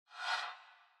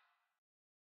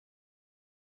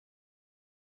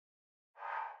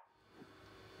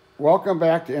Welcome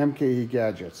back to MKE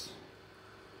Gadgets.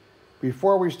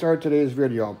 Before we start today's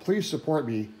video, please support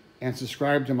me and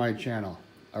subscribe to my channel.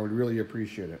 I would really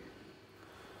appreciate it.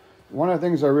 One of the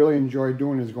things I really enjoy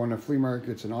doing is going to flea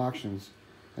markets and auctions,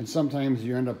 and sometimes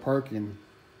you end up parking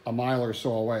a mile or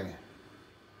so away.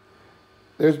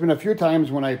 There's been a few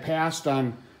times when I passed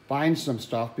on buying some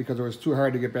stuff because it was too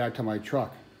hard to get back to my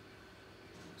truck.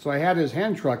 So I had his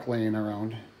hand truck laying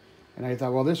around, and I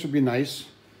thought, well, this would be nice.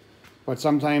 But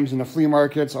sometimes in the flea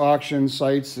markets, auction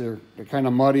sites, they're kind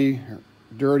of muddy,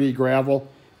 dirty, gravel,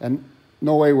 and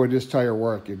no way would this tire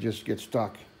work. It just gets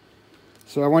stuck.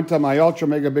 So I went to my Ultra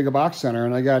Mega Big Box Center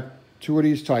and I got two of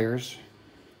these tires.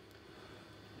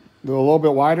 They're a little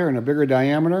bit wider and a bigger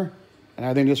diameter, and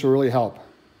I think this will really help.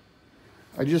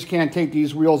 I just can't take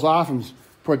these wheels off and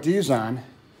put these on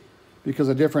because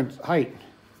of different height.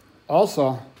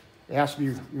 Also, it has to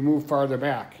be moved farther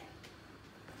back.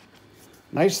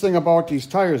 Nice thing about these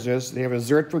tires is they have a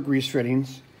zert for grease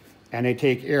fittings and they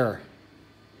take air.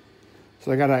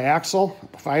 So I got an axle,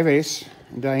 5/8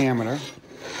 in diameter.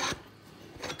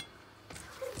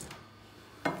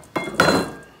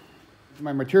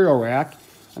 My material rack,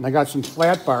 and I got some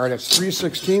flat bar that's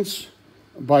 3/16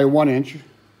 by 1 inch.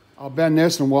 I'll bend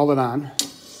this and weld it on.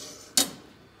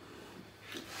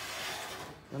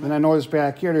 And then I noticed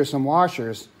back here there's some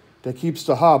washers that keeps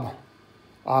the hub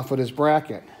off of this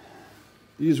bracket.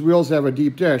 These wheels have a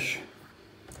deep dish,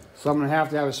 so I'm going to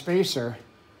have a spacer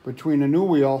between the new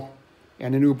wheel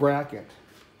and the new bracket.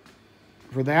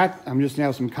 For that, I'm just going to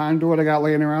have some conduit I got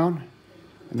laying around,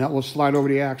 and that will slide over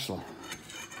the axle.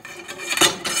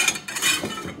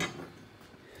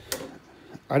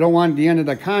 I don't want the end of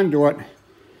the conduit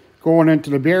going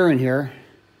into the bearing here,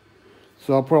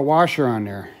 so I'll put a washer on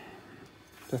there.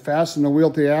 To fasten the wheel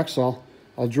to the axle,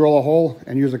 I'll drill a hole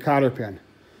and use a cotter pin.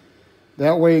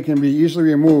 That way it can be easily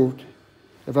removed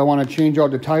if I want to change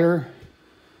out the tire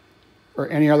or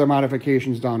any other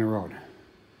modifications down the road.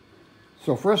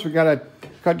 So first we got to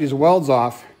cut these welds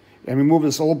off and remove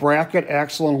this old bracket,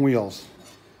 axle, and wheels.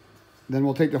 Then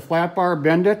we'll take the flat bar,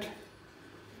 bend it,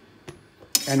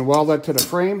 and weld it to the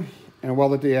frame and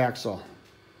weld it to the axle.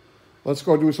 Let's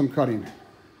go do some cutting.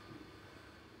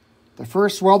 The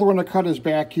first weld we're going to cut is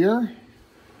back here.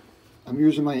 I'm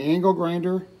using my angle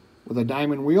grinder with a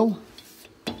diamond wheel.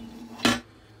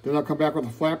 Then I'll come back with a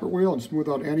flapper wheel and smooth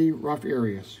out any rough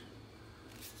areas.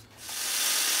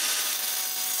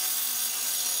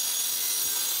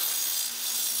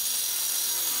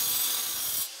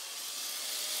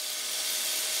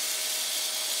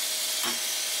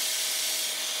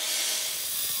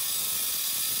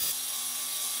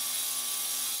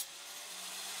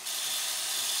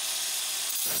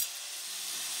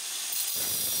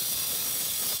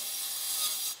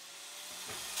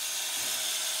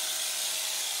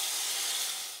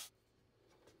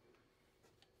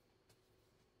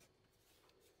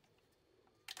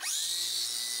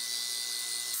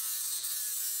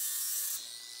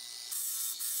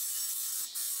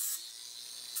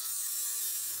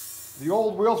 The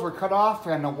old wheels were cut off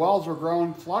and the welds were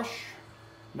ground flush.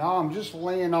 Now I'm just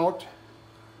laying out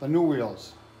the new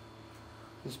wheels.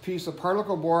 This piece of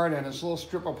particle board and this little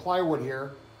strip of plywood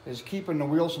here is keeping the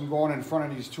wheels from going in front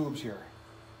of these tubes here.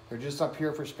 They're just up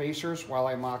here for spacers while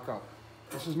I mock up.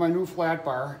 This is my new flat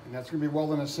bar, and that's going to be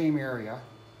welded in the same area.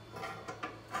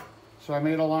 So I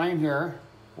made a line here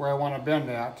where I want to bend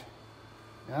at.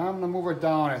 And I'm going to move it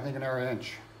down, I think, another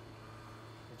inch.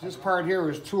 If this part here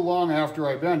is too long after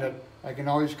I bend it, I can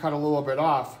always cut a little bit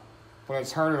off, but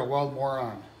it's harder to weld more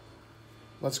on.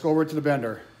 Let's go over to the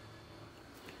bender.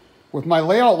 With my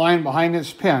layout line behind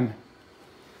this pin,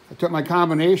 I took my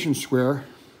combination square,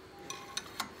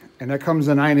 and that comes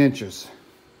to 9 inches.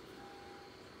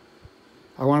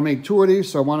 I want to make 2 of these,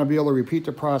 so I want to be able to repeat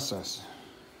the process.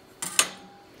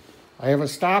 I have a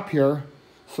stop here,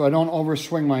 so I don't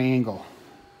overswing my angle.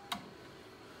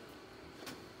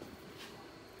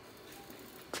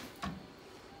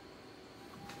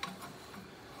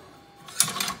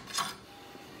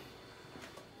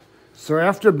 So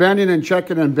after bending and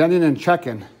checking and bending and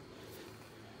checking,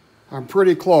 I'm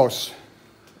pretty close.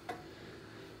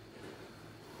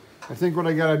 I think what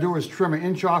I got to do is trim 1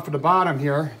 inch off of the bottom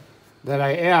here that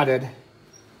I added,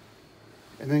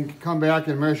 and then come back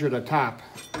and measure the top.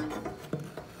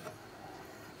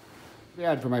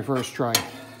 Bad for my first try.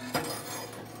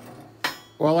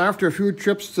 Well, after a few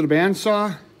trips to the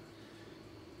bandsaw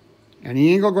and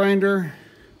the angle grinder,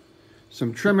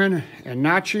 some trimming and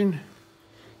notching,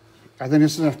 I think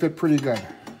this is going to fit pretty good.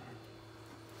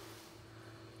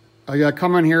 I got to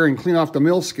come in here and clean off the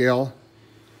mill scale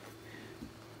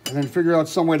and then figure out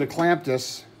some way to clamp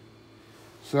this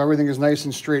so everything is nice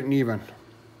and straight and even.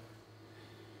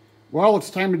 Well, it's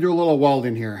time to do a little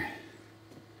welding here.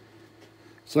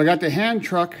 So I got the hand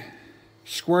truck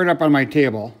squared up on my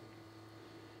table.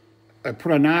 I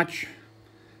put a notch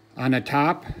on the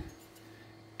top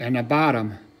and the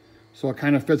bottom so it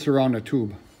kind of fits around the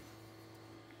tube.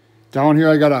 Down here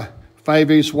I got a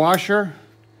 5/8 washer,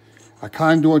 a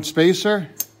conduit spacer,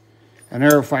 and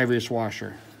another 5/8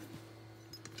 washer.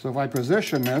 So if I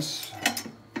position this,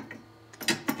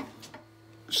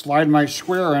 slide my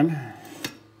square in,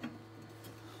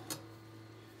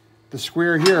 the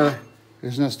square here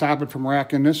is going to stop it from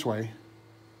racking this way.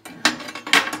 I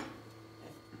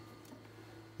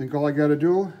think all I got to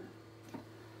do,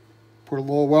 put a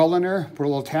little weld in there, put a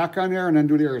little tack on there, and then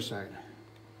do the other side.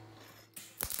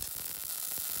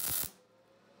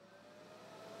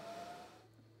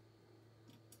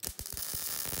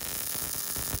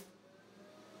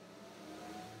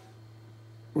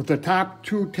 With the top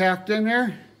two tacked in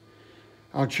there,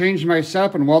 I'll change my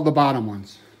setup and weld the bottom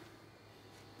ones.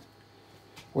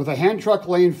 With a hand truck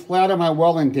laying flat on my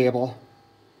welding table,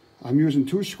 I'm using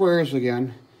 2 squares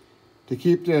again to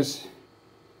keep this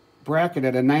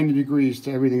bracketed at 90 degrees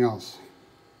to everything else.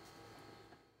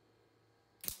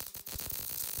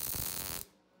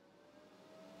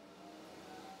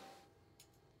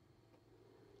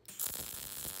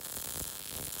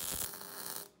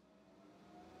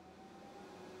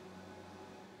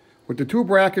 With the 2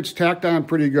 brackets tacked on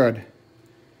pretty good,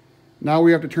 now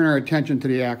we have to turn our attention to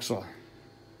the axle.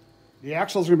 The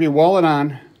axle is going to be welded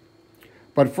on,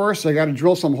 but first I got to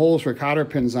drill some holes for cotter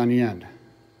pins on the end.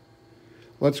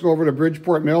 Let's go over to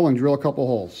Bridgeport Mill and drill a couple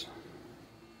holes.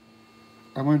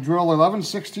 I'm going to drill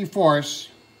 11/64,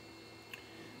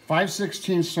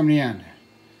 5/16 from the end.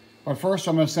 But first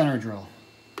I'm going to center drill.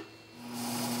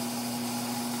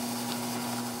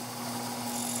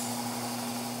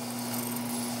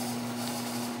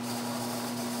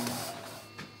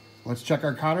 Let's check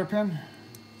our cotter pin.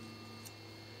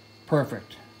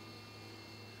 Perfect.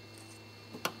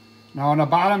 Now on the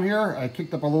bottom here, I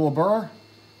kicked up a little burr.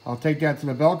 I'll take that to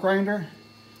the belt grinder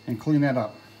and clean that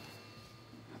up.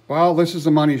 Well, this is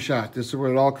a money shot. This is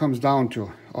what it all comes down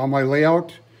to. All my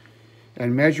layout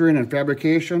and measuring and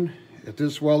fabrication, if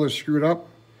this weld is screwed up,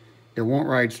 it won't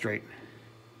ride straight.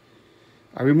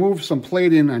 I removed some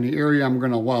plating on the area I'm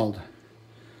going to weld.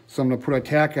 So I'm going to put a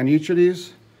tack on each of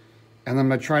these, and I'm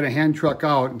going to try to hand truck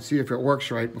out and see if it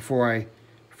works right before I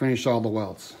finish all the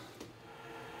welds.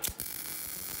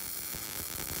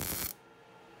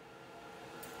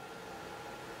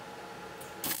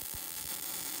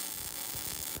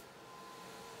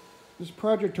 This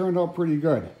project turned out pretty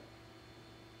good.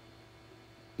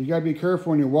 You gotta be careful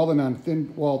when you're welding on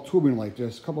thin wall tubing like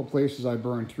this. A couple places I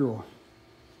burned through,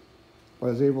 but I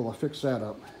was able to fix that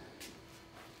up.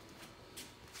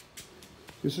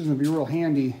 This is gonna be real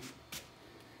handy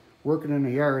working in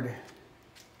the yard,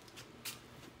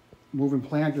 moving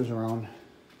planters around,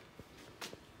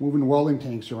 moving welding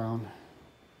tanks around.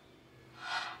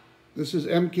 This is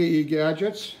MKE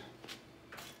Gadgets.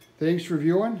 Thanks for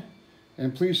viewing,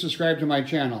 and please subscribe to my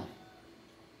channel.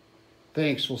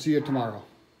 Thanks, we'll see you tomorrow.